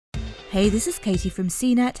Hey, this is Katie from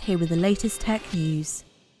CNET here with the latest tech news.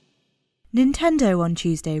 Nintendo on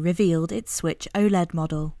Tuesday revealed its Switch OLED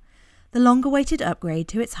model, the long-awaited upgrade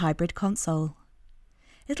to its hybrid console.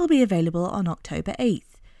 It'll be available on October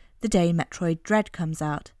 8th, the day Metroid Dread comes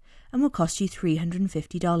out, and will cost you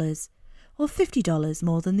 $350, or $50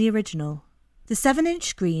 more than the original. The 7-inch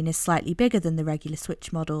screen is slightly bigger than the regular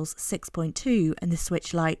Switch model's 6.2 and the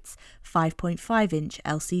Switch Lite's 5.5-inch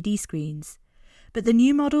LCD screens. But the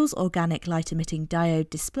new model's organic light-emitting diode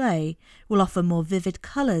display will offer more vivid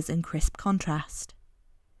colours and crisp contrast.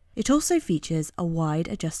 It also features a wide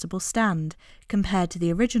adjustable stand compared to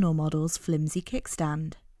the original model's flimsy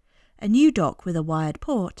kickstand, a new dock with a wired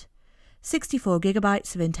port,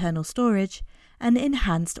 64GB of internal storage, and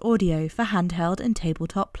enhanced audio for handheld and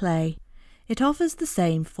tabletop play. It offers the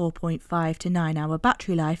same 4.5 to 9 hour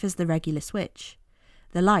battery life as the regular Switch.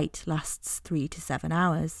 The Lite lasts 3 to 7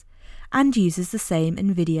 hours, and uses the same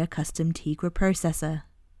NVIDIA custom Tegra processor.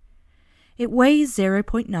 It weighs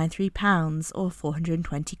 0.93 pounds or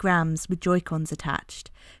 420 grams with Joy-Cons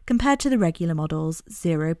attached, compared to the regular model's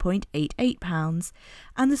 0.88 pounds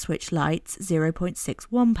and the Switch Lite's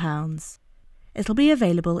 0.61 pounds. It'll be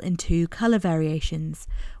available in 2 colour variations,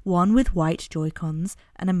 one with white Joy-Cons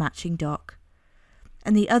and a matching dock,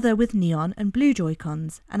 and the other with neon and blue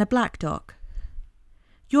Joy-Cons and a black dock.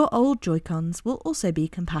 Your old Joy-Cons will also be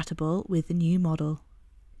compatible with the new model.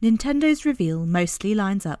 Nintendo's reveal mostly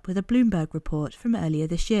lines up with a Bloomberg report from earlier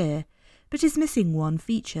this year, but is missing one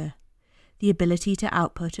feature: the ability to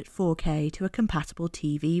output at 4K to a compatible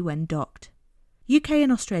TV when docked. UK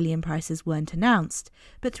and Australian prices weren't announced,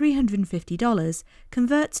 but $350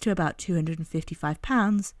 converts to about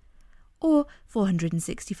 £255 or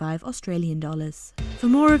 465 Australian dollars. For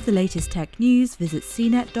more of the latest tech news, visit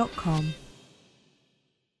cnet.com.